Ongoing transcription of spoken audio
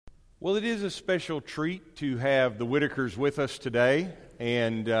Well, it is a special treat to have the Whitakers with us today,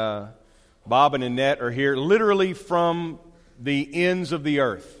 and Bob and Annette are here literally from the ends of the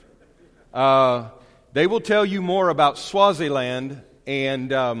earth. They will tell you more about Swaziland, and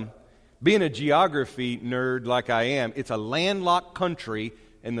being a geography nerd like I am, it's a landlocked country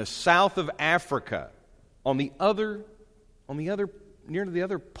in the south of Africa, near to the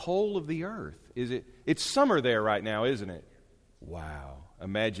other pole of the earth. It's summer there right now, isn't it? Wow.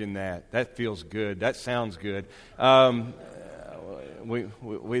 Imagine that. That feels good. That sounds good.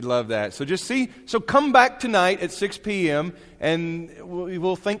 We love that. So come back tonight at 6 p.m. and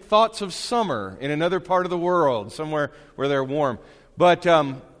we'll think thoughts of summer in another part of the world, somewhere where they're warm. But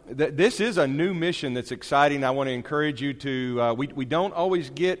this is a new mission that's exciting. I want to encourage you to, we don't always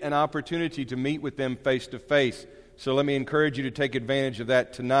get an opportunity to meet with them face to face. So let me encourage you to take advantage of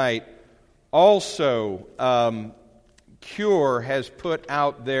that tonight. Also, Cure has put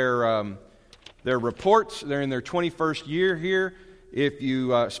out their reports. They're in their 21st year here. If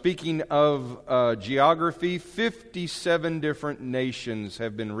you, speaking of geography, 57 different nations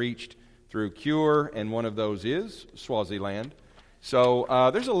have been reached through Cure, and one of those is Swaziland. So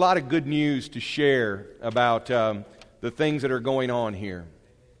there's a lot of good news to share about the things that are going on here.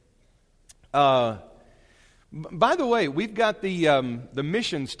 By the way, we've got the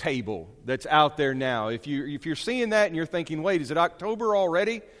missions table that's out there now. If you're seeing that and you're thinking, wait, is it October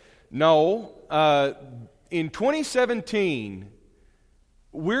already? No. In 2017,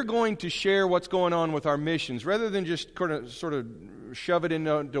 we're going to share what's going on with our missions rather than just sort of shove it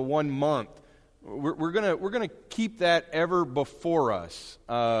into 1 month. We're gonna keep that ever before us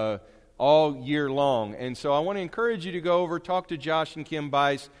all year long. And so I want to encourage you to go over, talk to Josh and Kim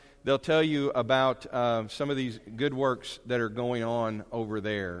Bice. They'll tell you about some of these good works that are going on over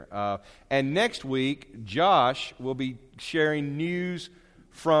there. And next week, Josh will be sharing news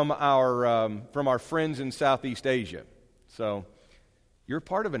from our friends in Southeast Asia. So you're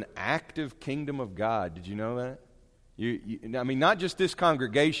part of an active kingdom of God. Did you know that? I mean, not just this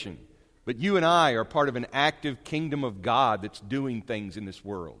congregation, but you and I are part of an active kingdom of God that's doing things in this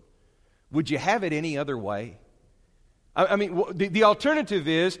world. Would you have it any other way? I mean, the alternative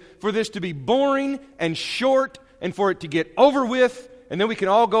is for this to be boring and short and for it to get over with, and then we can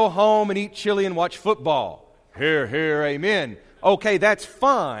all go home and eat chili and watch football. Hear, hear, amen. Okay, that's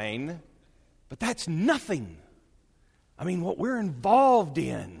fine, but that's nothing. I mean, what we're involved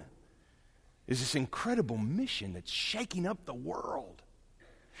in is this incredible mission that's shaking up the world.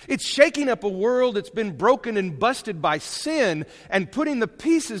 It's shaking up a world that's been broken and busted by sin and putting the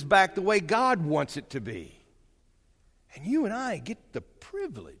pieces back the way God wants it to be. And you and I get the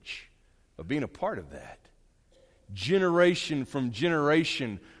privilege of being a part of that. Generation from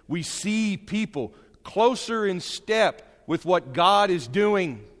generation, we see people closer in step with what God is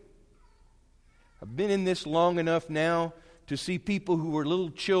doing. I've been in this long enough now to see people who were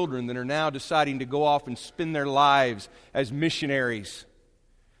little children that are now deciding to go off and spend their lives as missionaries.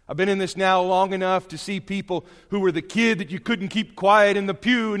 I've been in this now long enough to see people who were the kid that you couldn't keep quiet in the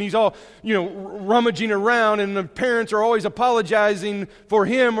pew and he's all, rummaging around and the parents are always apologizing for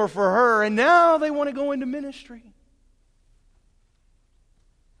him or for her and now they want to go into ministry.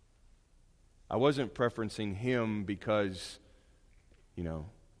 I wasn't preferencing him because,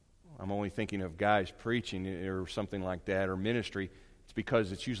 I'm only thinking of guys preaching or something like that or ministry. It's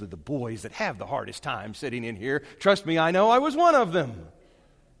because it's usually the boys that have the hardest time sitting in here. Trust me, I know I was one of them.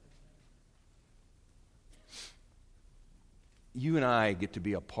 You and I get to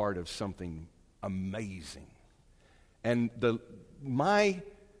be a part of something amazing. And my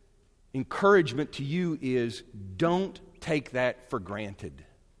encouragement to you is don't take that for granted.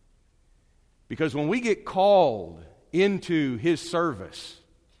 Because when we get called into His service,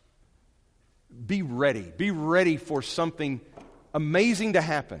 be ready. Be ready for something amazing to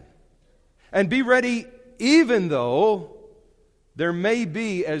happen. And be ready even though there may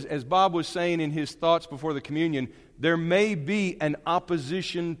be, as Bob was saying in his thoughts before the communion, there may be an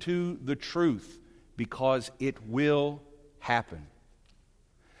opposition to the truth because it will happen.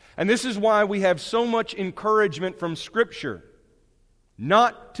 And this is why we have so much encouragement from Scripture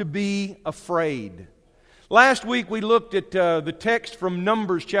not to be afraid. Last week we looked at the text from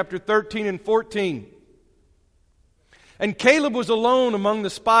Numbers chapter 13 and 14. And Caleb was alone among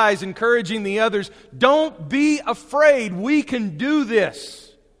the spies encouraging the others, don't be afraid, we can do this.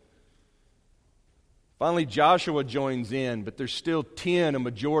 Finally, Joshua joins in, but there's still 10, a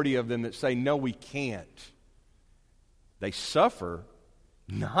majority of them, that say, no, we can't. They suffer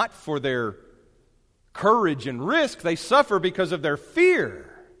not for their courage and risk. They suffer because of their fear.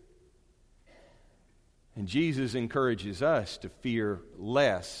 And Jesus encourages us to fear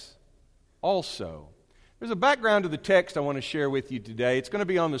less also. There's a background to the text I want to share with you today. It's going to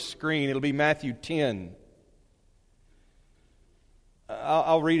be on the screen. It'll be Matthew 10.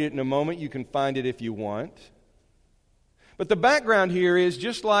 I'll read it in a moment. You can find it if you want. But the background here is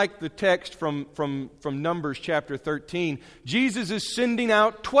just like the text from Numbers chapter 13. Jesus is sending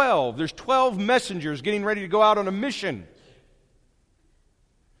out 12. There's 12 messengers getting ready to go out on a mission.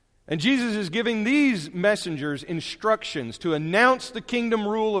 And Jesus is giving these messengers instructions to announce the kingdom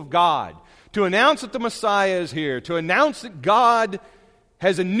rule of God, to announce that the Messiah is here, to announce that God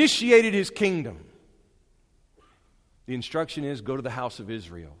has initiated His kingdom. The instruction is, go to the house of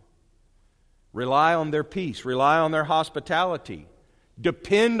Israel. Rely on their peace. Rely on their hospitality.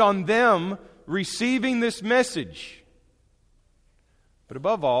 Depend on them receiving this message. But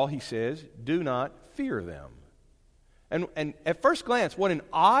above all, he says, do not fear them. And at first glance, what an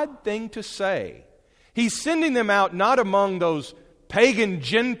odd thing to say. He's sending them out not among those pagan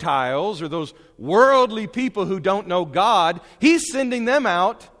Gentiles or those worldly people who don't know God. He's sending them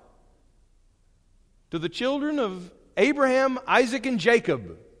out to the children of Abraham, Isaac, and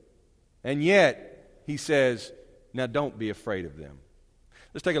Jacob. And yet, he says, now don't be afraid of them.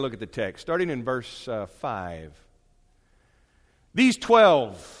 Let's take a look at the text, starting in verse 5. These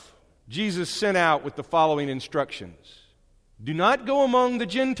 12, Jesus sent out with the following instructions. Do not go among the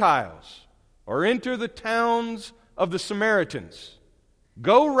Gentiles or enter the towns of the Samaritans.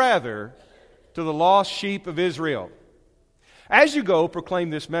 Go rather to the lost sheep of Israel. As you go, proclaim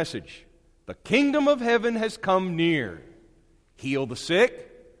this message. The kingdom of heaven has come near. Heal the sick.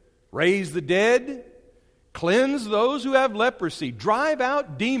 Raise the dead, cleanse those who have leprosy, drive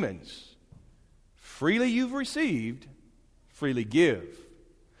out demons. Freely you've received, freely give.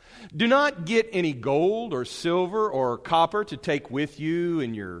 Do not get any gold or silver or copper to take with you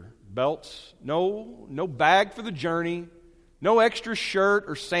in your belts. No bag for the journey, no extra shirt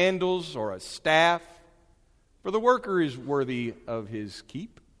or sandals or a staff, for the worker is worthy of his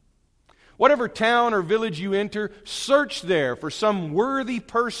keep. Whatever town or village you enter, search there for some worthy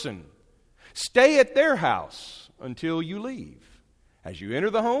person. Stay at their house until you leave. As you enter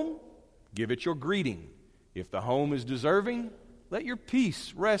the home, give it your greeting. If the home is deserving, let your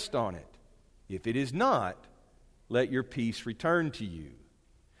peace rest on it. If it is not, let your peace return to you.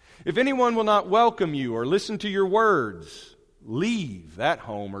 If anyone will not welcome you or listen to your words, leave that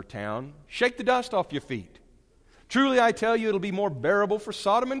home or town. Shake the dust off your feet. Truly, I tell you, it'll be more bearable for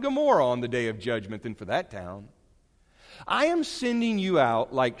Sodom and Gomorrah on the day of judgment than for that town. I am sending you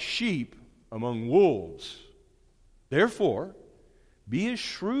out like sheep among wolves. Therefore, be as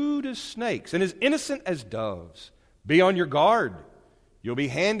shrewd as snakes and as innocent as doves. Be on your guard. You'll be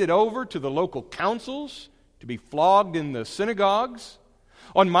handed over to the local councils to be flogged in the synagogues.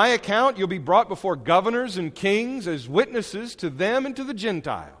 On my account, you'll be brought before governors and kings as witnesses to them and to the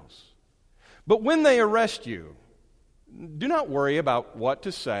Gentiles. But when they arrest you, do not worry about what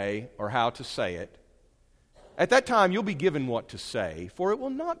to say or how to say it. At that time you'll be given what to say, for it will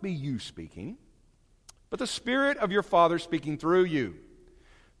not be you speaking, but the Spirit of your Father speaking through you.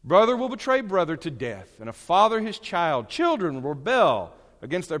 Brother will betray brother to death, and a father his child. Children will rebel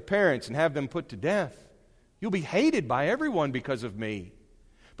against their parents and have them put to death. You'll be hated by everyone because of me,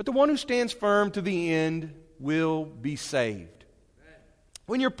 but the one who stands firm to the end will be saved.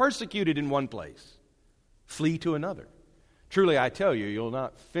 When you're persecuted in one place, flee to another. Truly, I tell you, you'll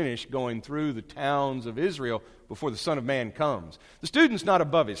not finish going through the towns of Israel before the Son of Man comes. The student's not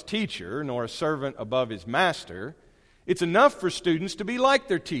above his teacher, nor a servant above his master. It's enough for students to be like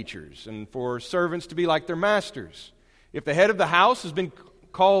their teachers, and for servants to be like their masters. If the head of the house has been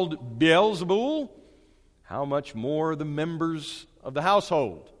called Beelzebul, how much more the members of the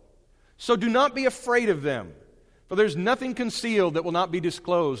household? So do not be afraid of them, for there's nothing concealed that will not be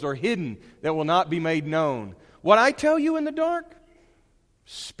disclosed, or hidden that will not be made known. What I tell you in the dark,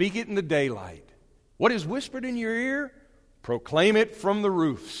 speak it in the daylight. What is whispered in your ear, proclaim it from the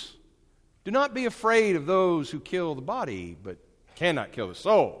roofs. Do not be afraid of those who kill the body, but cannot kill the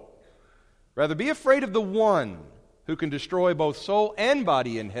soul. Rather, be afraid of the one who can destroy both soul and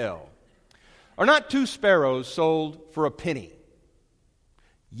body in hell. Are not 2 sparrows sold for a penny?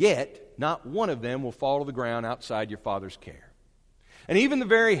 Yet not one of them will fall to the ground outside your Father's care. And even the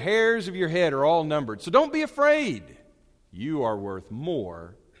very hairs of your head are all numbered. So don't be afraid. You are worth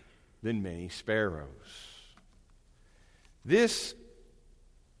more than many sparrows. This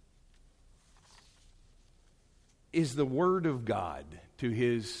is the Word of God to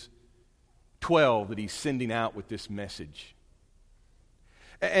His 12 that He's sending out with this message.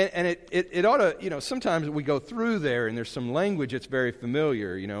 And it ought to, sometimes we go through there and there's some language that's very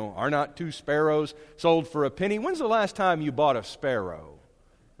familiar. Are not 2 sparrows sold for a penny? When's the last time you bought a sparrow?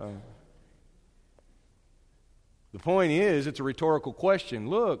 The point is, it's a rhetorical question.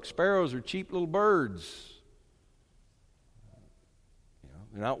 Look, sparrows are cheap little birds.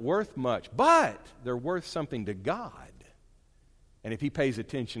 They're not worth much, but they're worth something to God. And if He pays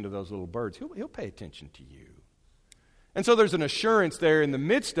attention to those little birds, He'll pay attention to you. And so there's an assurance there in the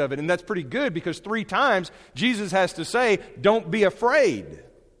midst of it, and that's pretty good because 3 times Jesus has to say, don't be afraid.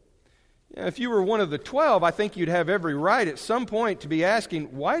 If you were one of the 12, I think you'd have every right at some point to be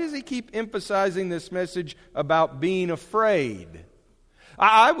asking, why does He keep emphasizing this message about being afraid?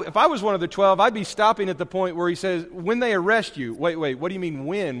 If I was one of the 12, I'd be stopping at the point where He says, when they arrest you, wait, what do you mean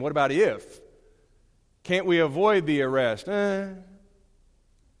when? What about if? Can't we avoid the arrest?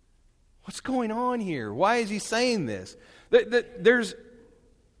 What's going on here? Why is He saying this? There's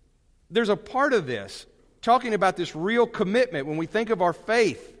a part of this, talking about this real commitment when we think of our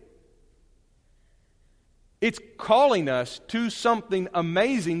faith. It's calling us to something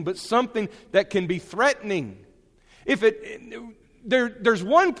amazing, but something that can be threatening. There's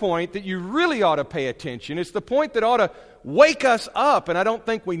one point that you really ought to pay attention. It's the point that ought to wake us up, and I don't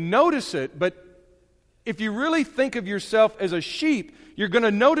think we notice it, but if you really think of yourself as a sheep, you're going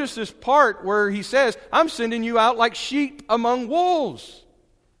to notice this part where He says, I'm sending you out like sheep among wolves.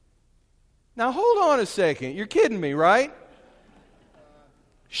 Now hold on a second. You're kidding me, right?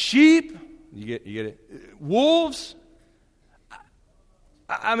 Sheep, you get it? Wolves?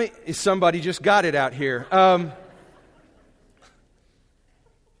 I mean, somebody just got it out here.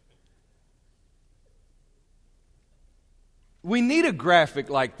 We need a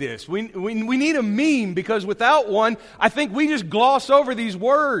graphic like this. We need a meme because without one, I think we just gloss over these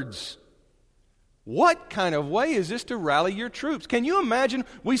words. What kind of way is this to rally your troops? Can you imagine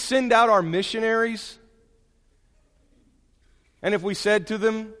we send out our missionaries? And if we said to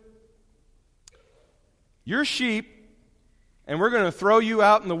them, you're sheep, and we're going to throw you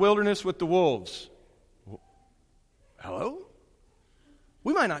out in the wilderness with the wolves. Hello?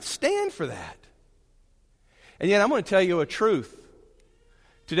 We might not stand for that. And yet I'm going to tell you a truth.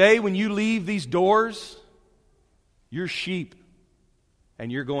 Today when you leave these doors, you're sheep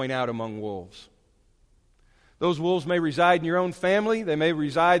and you're going out among wolves. Those wolves may reside in your own family. They may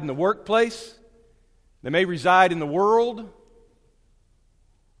reside in the workplace. They may reside in the world.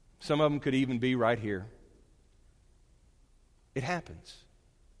 Some of them could even be right here. It happens.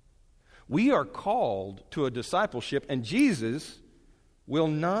 We are called to a discipleship, and Jesus will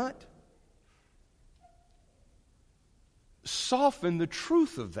not soften the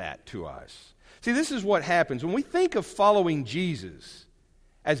truth of that to us. See, this is what happens. When we think of following Jesus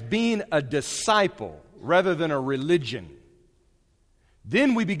as being a disciple rather than a religion,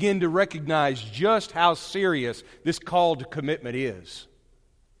 then we begin to recognize just how serious this call to commitment is.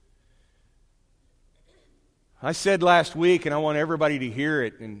 I said last week, and I want everybody to hear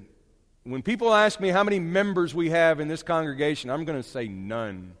it, and when people ask me how many members we have in this congregation, I'm going to say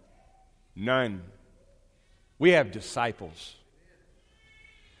none. None. We have disciples.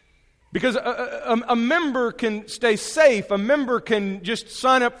 Because a member can stay safe. A member can just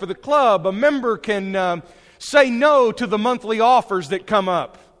sign up for the club. A member can say no to the monthly offers that come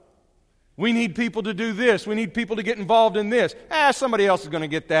up. We need people to do this. We need people to get involved in this. Somebody else is going to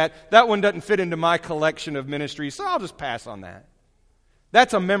get that. That one doesn't fit into my collection of ministries, so I'll just pass on that.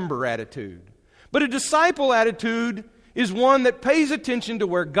 That's a member attitude. But a disciple attitude is one that pays attention to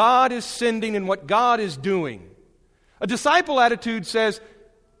where God is sending and what God is doing. A disciple attitude says,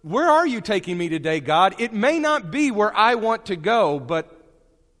 where are you taking me today, God? It may not be where I want to go, but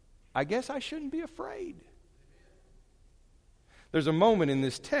I guess I shouldn't be afraid. There's a moment in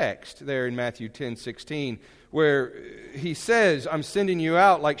this text there in Matthew 10:16 where He says, I'm sending you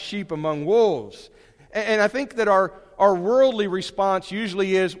out like sheep among wolves. And I think that our worldly response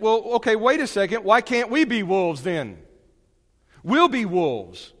usually is, well, okay, wait a second, why can't we be wolves then? We'll be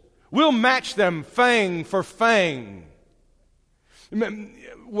wolves. We'll match them fang for fang.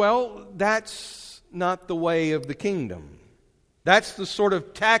 Well, that's not the way of the kingdom. That's the sort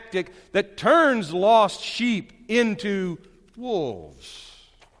of tactic that turns lost sheep into wolves.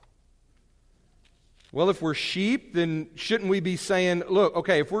 Well, if we're sheep, then shouldn't we be saying, look,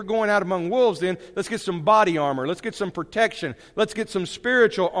 okay, if we're going out among wolves, then let's get some body armor. Let's get some protection. Let's get some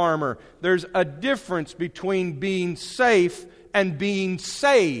spiritual armor. There's a difference between being safe and being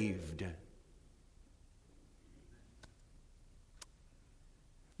saved.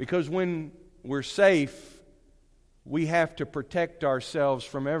 Because when we're safe, we have to protect ourselves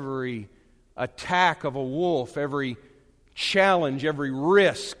from every attack of a wolf, every challenge, every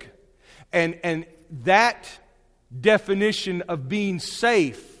risk. And that definition of being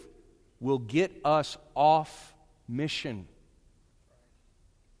safe will get us off mission.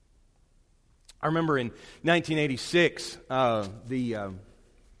 I remember in 1986,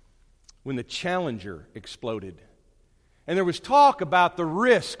 when the Challenger exploded. And there was talk about the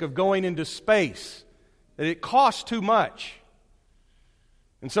risk of going into space, that it cost too much.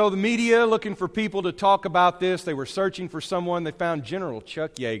 And so the media, looking for people to talk about this, they were searching for someone. They found General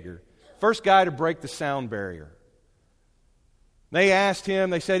Chuck Yeager, first guy to break the sound barrier. They asked him,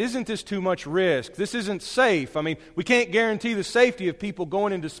 they said, isn't this too much risk? This isn't safe. I mean, we can't guarantee the safety of people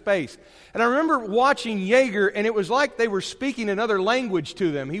going into space. And I remember watching Yeager, and it was like they were speaking another language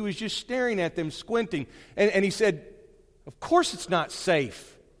to them. He was just staring at them, squinting. And he said, of course it's not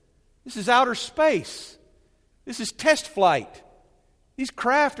safe. This is outer space. This is test flight. These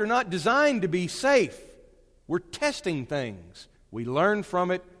craft are not designed to be safe. We're testing things. We learn from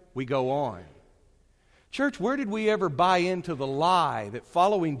it. We go on. Church, where did we ever buy into the lie that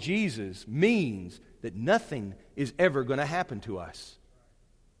following Jesus means that nothing is ever going to happen to us?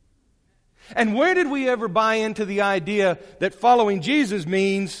 And where did we ever buy into the idea that following Jesus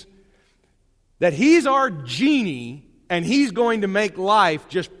means that He's our genie and He's going to make life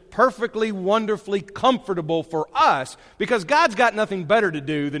just perfectly, wonderfully comfortable for us because God's got nothing better to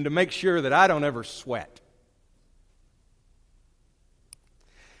do than to make sure that I don't ever sweat?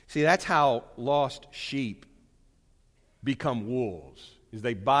 See, that's how lost sheep become wolves, is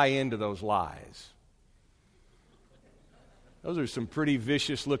they buy into those lies. Those are some pretty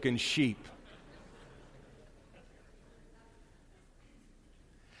vicious-looking sheep.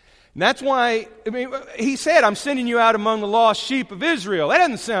 And that's why, He said, I'm sending you out among the lost sheep of Israel. That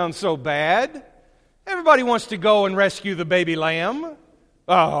doesn't sound so bad. Everybody wants to go and rescue the baby lamb.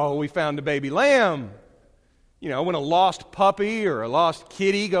 Oh, we found the baby lamb. You know, when a lost puppy or a lost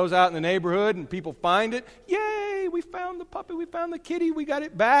kitty goes out in the neighborhood and people find it, yay, we found the puppy, we found the kitty, we got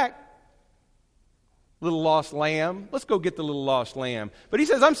it back. Little lost lamb. Let's go get the little lost lamb. But He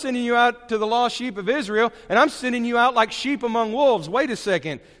says, I'm sending you out to the lost sheep of Israel, and I'm sending you out like sheep among wolves. Wait a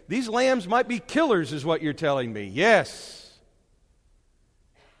second. These lambs might be killers, is what you're telling me. Yes.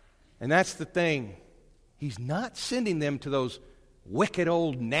 And that's the thing. He's not sending them to those wicked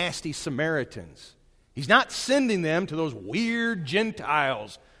old nasty Samaritans. He's not sending them to those weird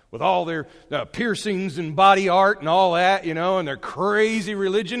Gentiles with all their piercings and body art and all that, and their crazy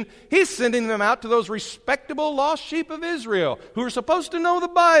religion. He's sending them out to those respectable lost sheep of Israel who are supposed to know the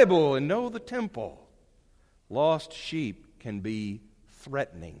Bible and know the temple. Lost sheep can be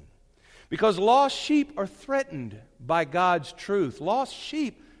threatening because lost sheep are threatened by God's truth. Lost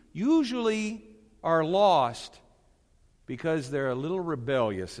sheep usually are lost because they're a little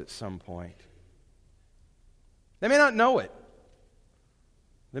rebellious at some point. They may not know it.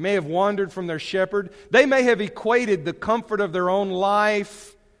 They may have wandered from their shepherd. They may have equated the comfort of their own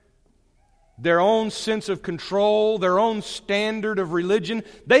life, their own sense of control, their own standard of religion.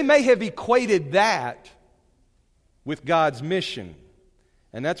 They may have equated that with God's mission.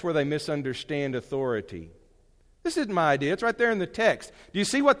 And that's where they misunderstand authority. This isn't my idea. It's right there in the text. Do you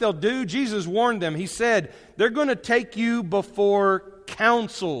see what they'll do? Jesus warned them. He said, they're going to take you before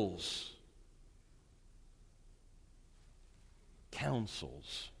councils.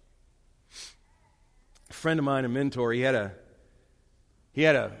 Councils. A friend of mine, a mentor, he had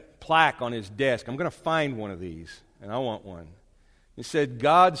a plaque on his desk. I'm going to find one of these, and I want one. It said,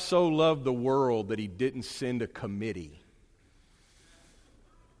 God so loved the world that He didn't send a committee.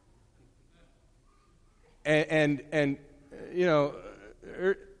 And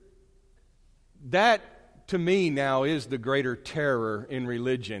that to me now is the greater terror in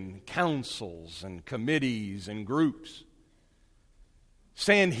religion. Councils and committees and groups.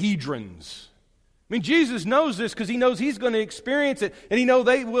 Sanhedrins. I mean, Jesus knows this because He knows He's going to experience it, and He knows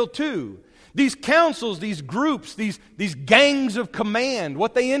they will too. These councils, these groups, these gangs of command,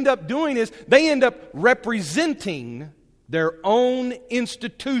 what they end up doing is they end up representing their own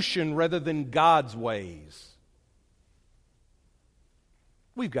institution rather than God's ways.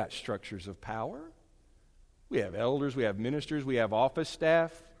 We've got structures of power. We have elders, we have ministers, we have office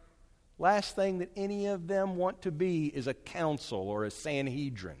staff. Last thing that any of them want to be is a council or a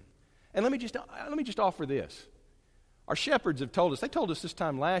Sanhedrin. And let me just offer this. Our shepherds have told us, they told us this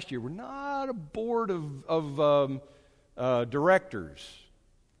time last year, we're not a board of directors.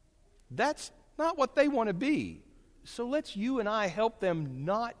 That's not what they want to be. So let's you and I help them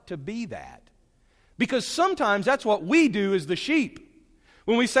not to be that. Because sometimes that's what we do as the sheep.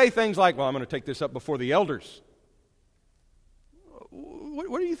 When we say things like, well, I'm going to take this up before the elders.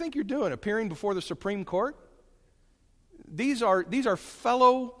 What do you think you're doing? Appearing before the Supreme Court? These are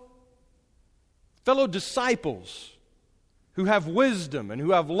fellow disciples who have wisdom and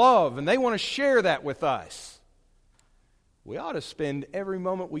who have love, and they want to share that with us. We ought to spend every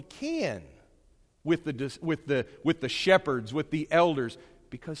moment we can with the shepherds, with the elders,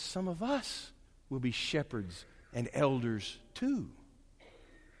 because some of us will be shepherds and elders too.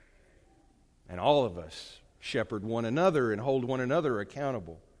 And all of us shepherd one another and hold one another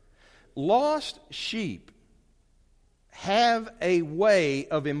accountable. Lost sheep have a way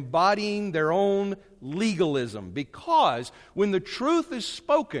of embodying their own legalism, because when the truth is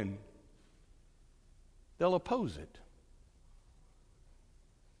spoken, they'll oppose it.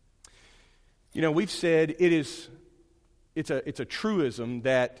 You know, we've said it's a truism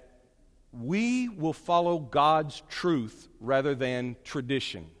that we will follow God's truth rather than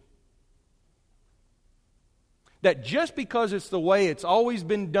tradition. That just because it's the way it's always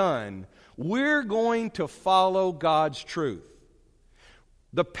been done, we're going to follow God's truth.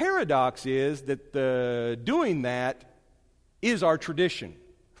 The paradox is that doing that is our tradition.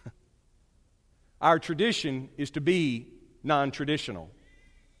 Our tradition is to be non-traditional.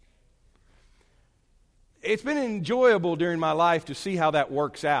 It's been enjoyable during my life to see how that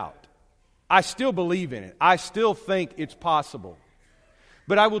works out. I still believe in it. I still think it's possible.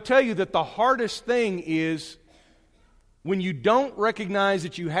 But I will tell you that the hardest thing is when you don't recognize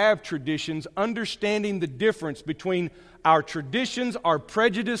that you have traditions, understanding the difference between our traditions, our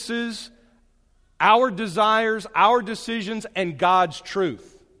prejudices, our desires, our decisions, and God's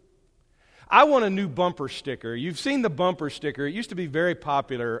truth. I want a new bumper sticker. You've seen the bumper sticker. It used to be very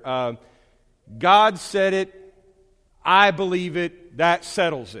popular. God said it, I believe it, that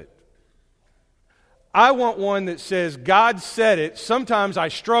settles it. I want one that says, God said it, sometimes I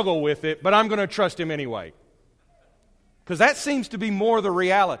struggle with it, but I'm going to trust Him anyway. Because that seems to be more the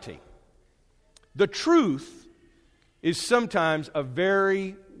reality. The truth is sometimes a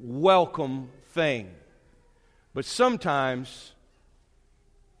very welcome thing. But sometimes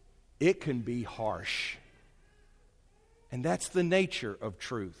it can be harsh. And that's the nature of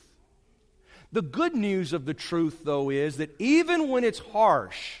truth. The good news of the truth, though, is that even when it's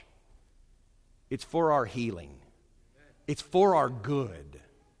harsh, it's for our healing. It's for our good.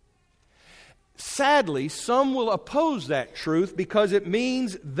 Sadly, some will oppose that truth because it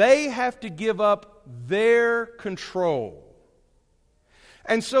means they have to give up their control.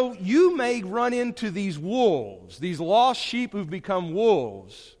 And so you may run into these wolves, these lost sheep who've become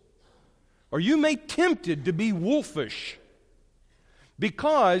wolves, or you may be tempted to be wolfish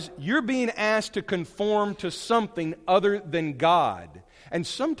because you're being asked to conform to something other than God. And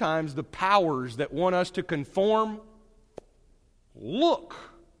sometimes the powers that want us to conform look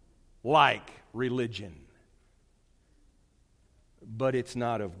like religion, but it's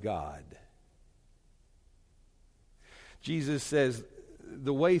not of God. Jesus says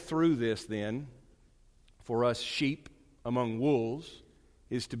the way through this then, for us sheep among wolves,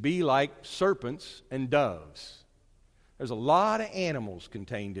 is to be like serpents and doves. There's a lot of animals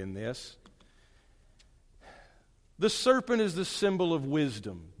contained in this. The serpent is the symbol of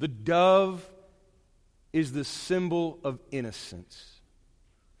wisdom. The dove is the symbol of innocence.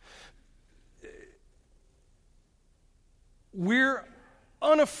 We're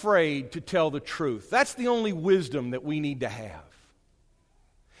unafraid to tell the truth. That's the only wisdom that we need to have.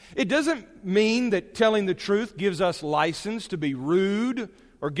 It doesn't mean that telling the truth gives us license to be rude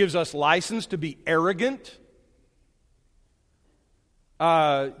or gives us license to be arrogant.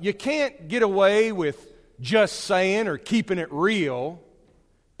 You can't get away with just saying or keeping it real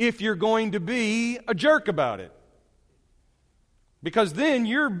if you're going to be a jerk about it. Because then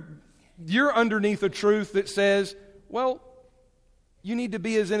you're underneath a truth that says, well, you need to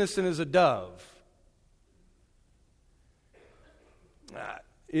be as innocent as a dove.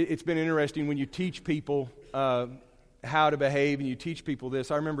 It's been interesting when you teach people how to behave and you teach people this.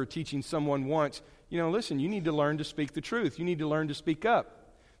 I remember teaching someone once, listen, you need to learn to speak the truth. You need to learn to speak up.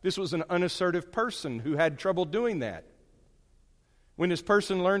 This was an unassertive person who had trouble doing that. When this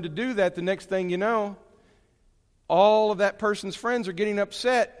person learned to do that, the next thing you know, all of that person's friends are getting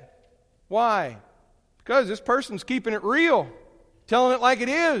upset. Why? Because this person's keeping it real, telling it like it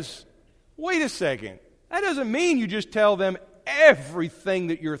is. Wait a second. That doesn't mean you just tell them everything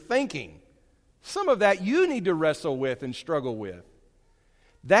that you're thinking. Some of that you need to wrestle with and struggle with.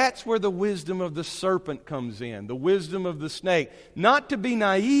 That's where the wisdom of the serpent comes in, the wisdom of the snake. Not to be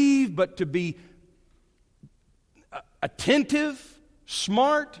naive, but to be attentive,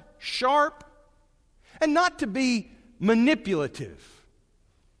 smart, sharp, and not to be manipulative.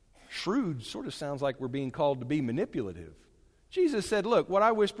 Shrewd sort of sounds like we're being called to be manipulative. Jesus said, look, what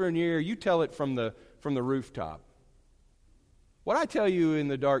I whisper in your ear, you tell it from the rooftop. What I tell you in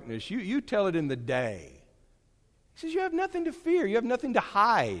the darkness, you tell it in the day. He says, you have nothing to fear. You have nothing to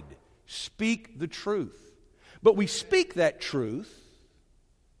hide. Speak the truth. But we speak that truth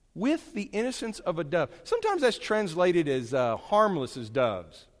With the innocence of a dove. Sometimes that's translated as harmless as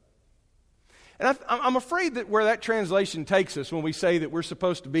doves. And I'm afraid that where that translation takes us when we say that we're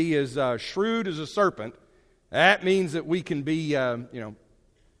supposed to be as shrewd as a serpent, that means that we can be,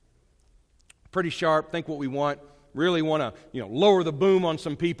 pretty sharp, think what we want, really want to, lower the boom on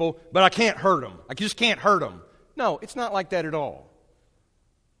some people, but I can't hurt them. I just can't hurt them. No, it's not like that at all.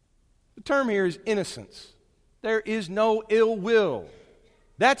 The term here is innocence. There is no ill will.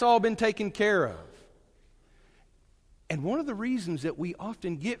 That's all been taken care of. And one of the reasons that we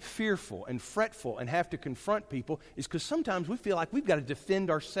often get fearful and fretful and have to confront people is because sometimes we feel like we've got to defend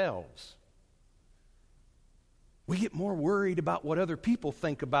ourselves. We get more worried about what other people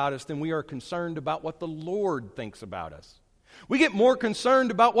think about us than we are concerned about what the Lord thinks about us. We get more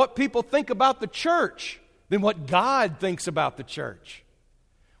concerned about what people think about the church than what God thinks about the church.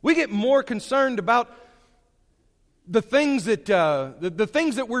 We get more concerned about the things that the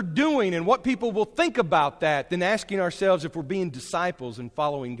things that we're doing and what people will think about that than asking ourselves if we're being disciples and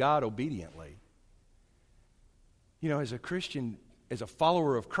following God obediently. As a Christian, as a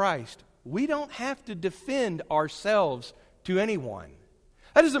follower of Christ, we don't have to defend ourselves to anyone.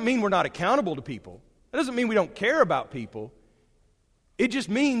 That doesn't mean we're not accountable to people. That doesn't mean we don't care about people. It just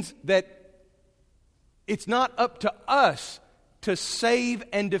means that it's not up to us to save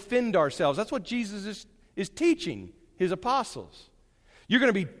and defend ourselves. That's what Jesus is teaching his apostles. You're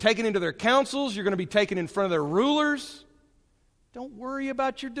going to be taken into their councils. You're going to be taken in front of their rulers. Don't worry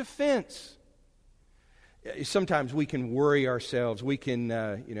about your defense. Sometimes we can worry ourselves. We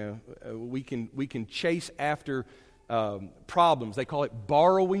can, we can chase after problems. They call it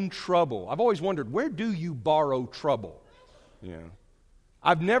borrowing trouble. I've always wondered, where do you borrow trouble?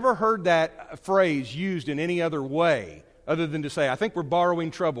 I've never heard that phrase used in any other way other than to say, I think we're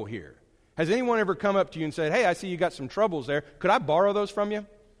borrowing trouble here. Has anyone ever come up to you and said, hey, I see you got some troubles there. Could I borrow those from you?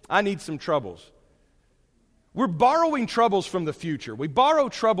 I need some troubles. We're borrowing troubles from the future. We borrow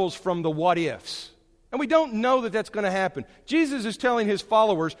troubles from the what ifs. And we don't know that that's going to happen. Jesus is telling his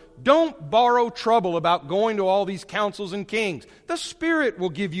followers, don't borrow trouble about going to all these councils and kings. The Spirit will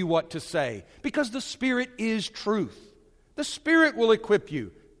give you what to say because the Spirit is truth. The Spirit will equip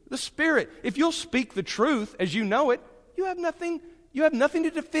you. The Spirit, if you'll speak the truth as you know it, you have nothing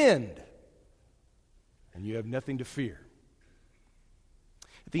to defend. And you have nothing to fear.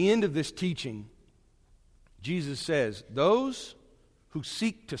 At the end of this teaching, Jesus says, those who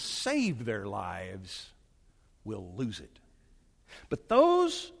seek to save their lives will lose it. But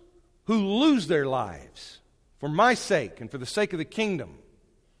those who lose their lives for my sake and for the sake of the kingdom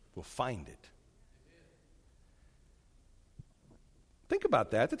will find it. Think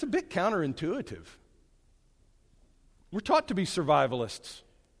about that. That's a bit counterintuitive. We're taught to be survivalists.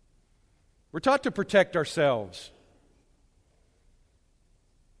 We're taught to protect ourselves.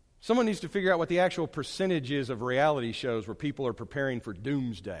 Someone needs to figure out what the actual percentage is of reality shows where people are preparing for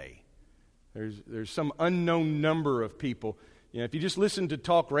doomsday. There's some unknown number of people. If you just listen to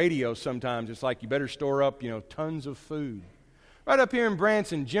talk radio sometimes, it's like you better store up, tons of food. Right up here in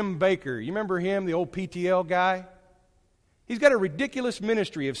Branson, Jim Baker, you remember him, the old PTL guy? He's got a ridiculous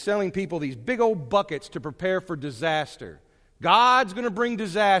ministry of selling people these big old buckets to prepare for disaster. God's going to bring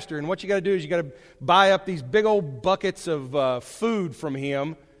disaster, and what you got to do is you got to buy up these big old buckets of food from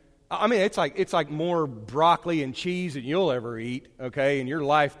him. I mean, it's like more broccoli and cheese than you'll ever eat, okay, in your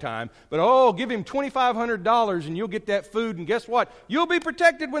lifetime. But give him $2,500 and you'll get that food, and guess what? You'll be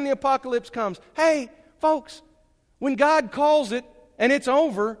protected when the apocalypse comes. Hey, folks, when God calls it and it's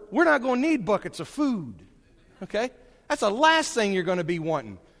over, we're not going to need buckets of food, okay? That's the last thing you're going to be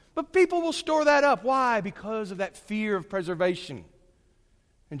wanting. But people will store that up. Why? Because of that fear of preservation.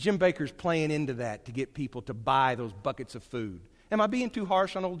 And Jim Baker's playing into that to get people to buy those buckets of food. Am I being too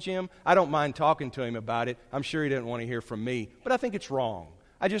harsh on old Jim? I don't mind talking to him about it. I'm sure he doesn't want to hear from me. But I think it's wrong.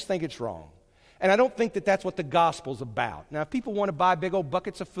 I just think it's wrong. And I don't think that that's what the gospel's about. Now, if people want to buy big old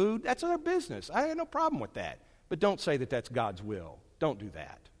buckets of food, that's their business. I have no problem with that. But don't say that that's God's will. Don't do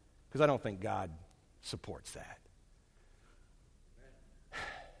that. Because I don't think God supports that.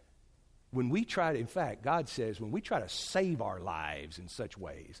 When we try to, in fact, God says, when we try to save our lives in such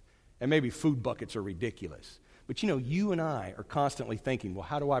ways, and maybe food buckets are ridiculous, but you and I are constantly thinking, well,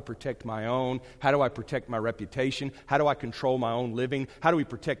 how do I protect my own? How do I protect my reputation? How do I control my own living? How do we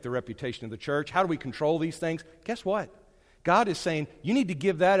protect the reputation of the church? How do we control these things? Guess what? God is saying, you need to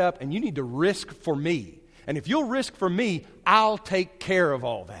give that up and you need to risk for me. And if you'll risk for me, I'll take care of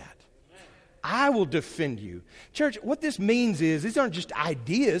all that. I will defend you. Church, what this means is, these aren't just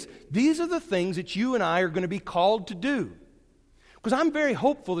ideas. These are the things that you and I are going to be called to do. Because I'm very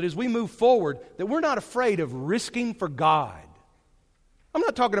hopeful that as we move forward, that we're not afraid of risking for God. I'm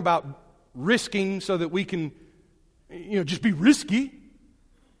not talking about risking so that we can, just be risky.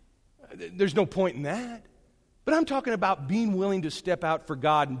 There's no point in that. But I'm talking about being willing to step out for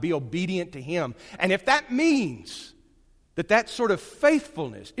God and be obedient to Him. And if that means that sort of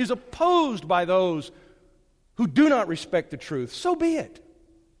faithfulness is opposed by those who do not respect the truth, so be it.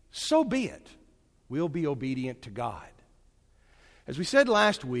 So be it. We'll be obedient to God. As we said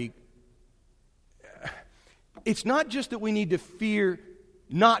last week, it's not just that we need to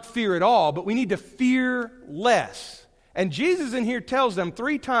not fear at all, but we need to fear less. And Jesus in here tells them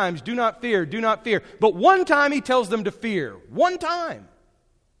 3 times, do not fear, do not fear. But one time He tells them to fear. One time.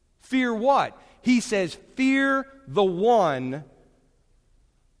 Fear what? He says, fear the one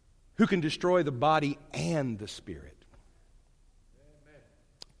who can destroy the body and the spirit. Amen.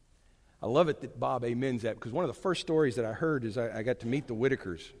 I love it that Bob amens that, because one of the first stories that I heard is I got to meet the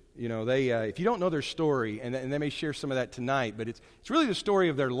Whitakers. They if you don't know their story, and they may share some of that tonight, but it's really the story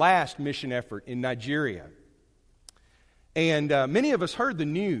of their last mission effort in Nigeria. And many of us heard the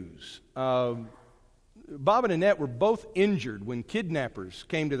news. Bob and Annette were both injured when kidnappers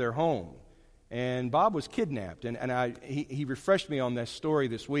came to their home. And Bob was kidnapped, and he refreshed me on this story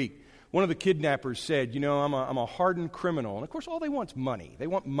this week. One of the kidnappers said, I'm a hardened criminal. And of course, all they want is money. They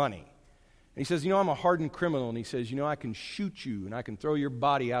want money. And he says, I'm a hardened criminal. And he says, I can shoot you, and I can throw your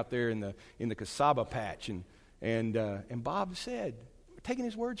body out there in the cassava patch. And Bob said, taking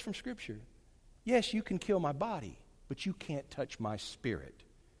his words from Scripture, yes, you can kill my body, but you can't touch my spirit.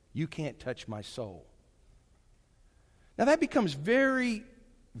 You can't touch my soul. Now that becomes very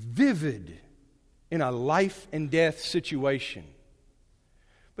vivid in a life and death situation.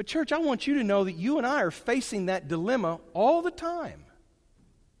 But church, I want you to know that you and I are facing that dilemma all the time.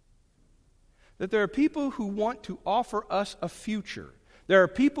 That there are people who want to offer us a future. There are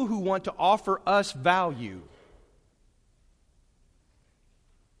people who want to offer us value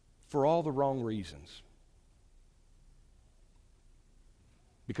for all the wrong reasons.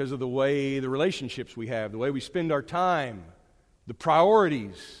 Because of the way the relationships we have, the way we spend our time, the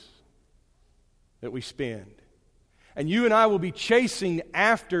priorities that we spend. And you and I will be chasing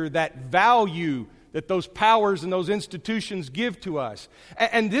after that value that those powers and those institutions give to us.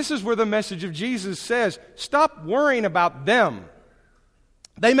 And this is where the message of Jesus says, stop worrying about them.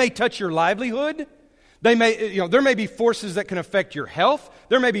 They may touch your livelihood. There may be forces that can affect your health.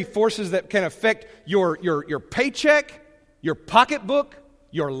 There may be forces that can affect your paycheck, your pocketbook,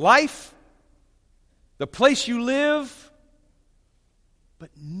 your life, the place you live. But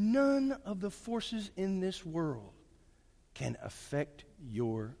none of the forces in this world can affect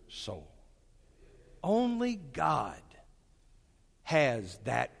your soul. Only God has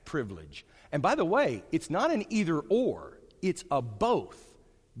that privilege. And by the way, it's not an either or, it's a both.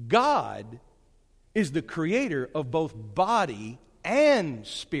 God is the creator of both body and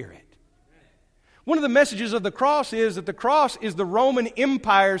spirit. One of the messages of the cross is that the cross is the Roman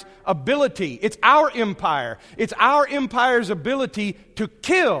Empire's ability. It's our empire. It's our empire's ability to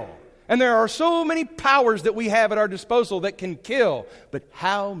kill. And there are so many powers that we have at our disposal that can kill. But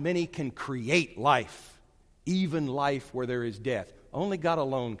how many can create life? Even life where there is death. Only God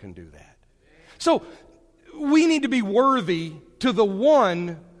alone can do that. So we need to be worthy to the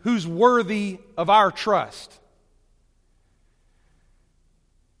one who's worthy of our trust.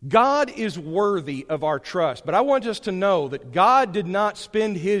 God is worthy of our trust. But I want us to know that God did not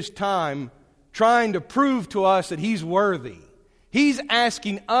spend His time trying to prove to us that He's worthy. He's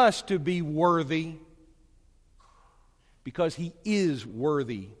asking us to be worthy because He is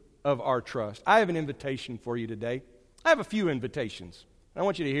worthy of our trust. I have an invitation for you today. I have a few invitations. I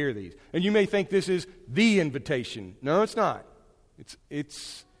want you to hear these. And you may think this is the invitation. No, it's not.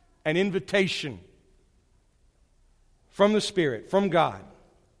 It's an invitation from the Spirit, from God.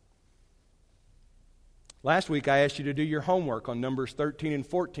 Last week I asked you to do your homework on Numbers 13 and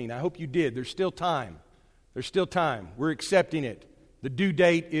 14. I hope you did. There's still time. There's still time. We're accepting it. The due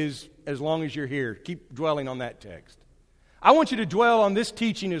date is as long as you're here. Keep dwelling on that text. I want you to dwell on this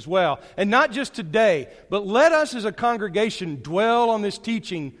teaching as well. And not just today, but let us as a congregation dwell on this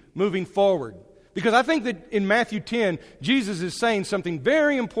teaching moving forward. Because I think that in Matthew 10, Jesus is saying something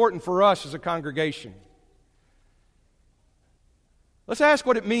very important for us as a congregation. Let's ask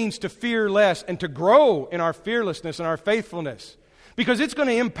what it means to fear less and to grow in our fearlessness and our faithfulness. Because it's going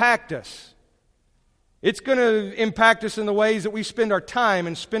to impact us. It's going to impact us in the ways that we spend our time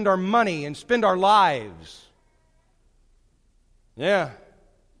and spend our money and spend our lives. Yeah,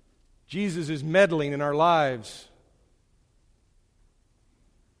 Jesus is meddling in our lives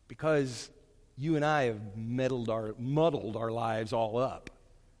because you and I have muddled our lives all up.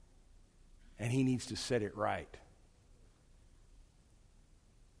 And He needs to set it right.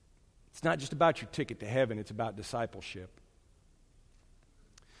 It's not just about your ticket to heaven, it's about discipleship.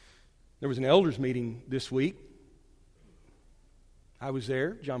 There was an elders meeting this week. I was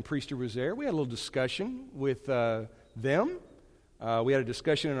there. John Priester was there. We had a little discussion with them. We had a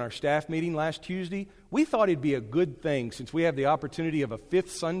discussion in our staff meeting last Tuesday. We thought it'd be a good thing, since we have the opportunity of a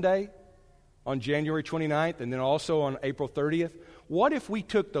fifth Sunday on January 29th and then also on April 30th. What if we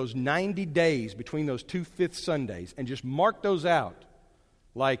took those 90 days between those two fifth Sundays and just marked those out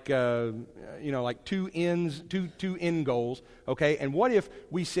like like two end goals, okay? And what if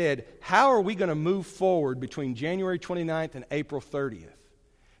we said, how are we going to move forward between January 29th and April 30th?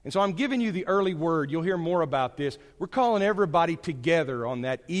 And so I'm giving you the early word. You'll hear more about this. We're calling everybody together on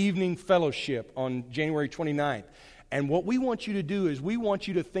that evening fellowship on January 29th. And what we want you to do is we want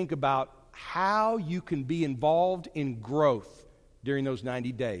you to think about how you can be involved in growth during those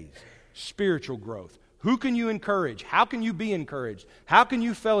 90 days. Spiritual growth. Who can you encourage? How can you be encouraged? How can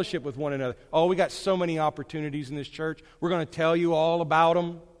you fellowship with one another? Oh, we got so many opportunities in this church. We're going to tell you all about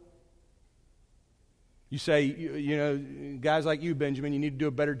them. You say, guys like you, Benjamin, you need to do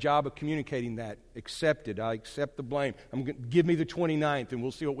a better job of communicating that. Accept it. I accept the blame. Give me the 29th, and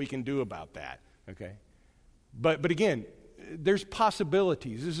we'll see what we can do about that. Okay? But again, there's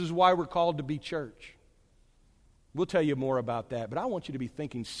possibilities. This is why we're called to be church. We'll tell you more about that, but I want you to be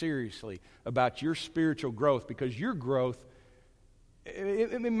thinking seriously about your spiritual growth, because your growth,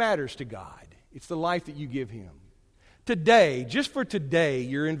 it matters to God. It's the life that you give Him. Today, just for today,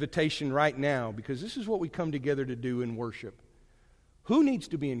 your invitation right now, because this is what we come together to do in worship. Who needs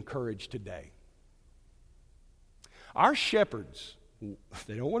to be encouraged today? Our shepherds,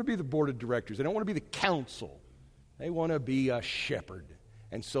 they don't want to be the board of directors. They don't want to be the council. They want to be a shepherd.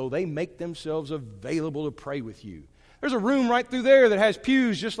 And so they make themselves available to pray with you. There's a room right through there that has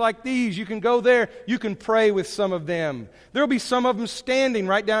pews just like these. You can go there. You can pray with some of them. There'll be some of them standing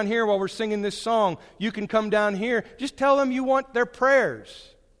right down here while we're singing this song. You can come down here. Just tell them you want their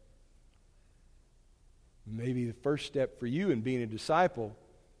prayers. Maybe the first step for you in being a disciple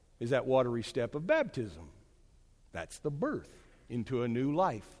is that watery step of baptism. That's the birth into a new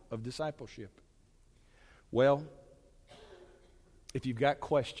life of discipleship. Well, if you've got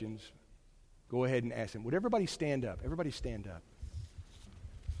questions, go ahead and ask them. Would everybody stand up? Everybody stand up.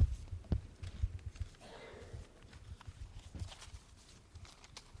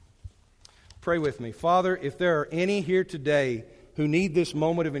 Pray with me. Father, if there are any here today who need this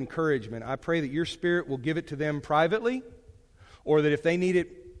moment of encouragement, I pray that your Spirit will give it to them privately, or that if they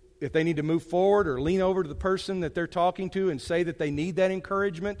need to move forward or lean over to the person that they're talking to and say that they need that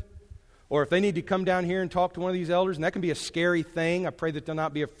encouragement, or if they need to come down here and talk to one of these elders, and that can be a scary thing, I pray that they'll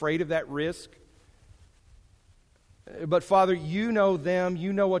not be afraid of that risk. But Father, you know them,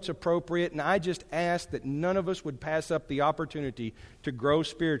 you know what's appropriate, and I just ask that none of us would pass up the opportunity to grow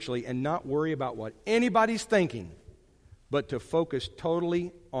spiritually and not worry about what anybody's thinking, but to focus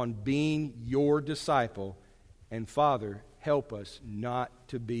totally on being your disciple. And Father, help us not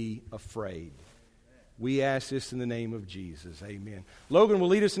to be afraid. We ask this in the name of Jesus. Amen. Logan will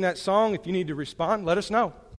lead us in that song. If you need to respond, let us know.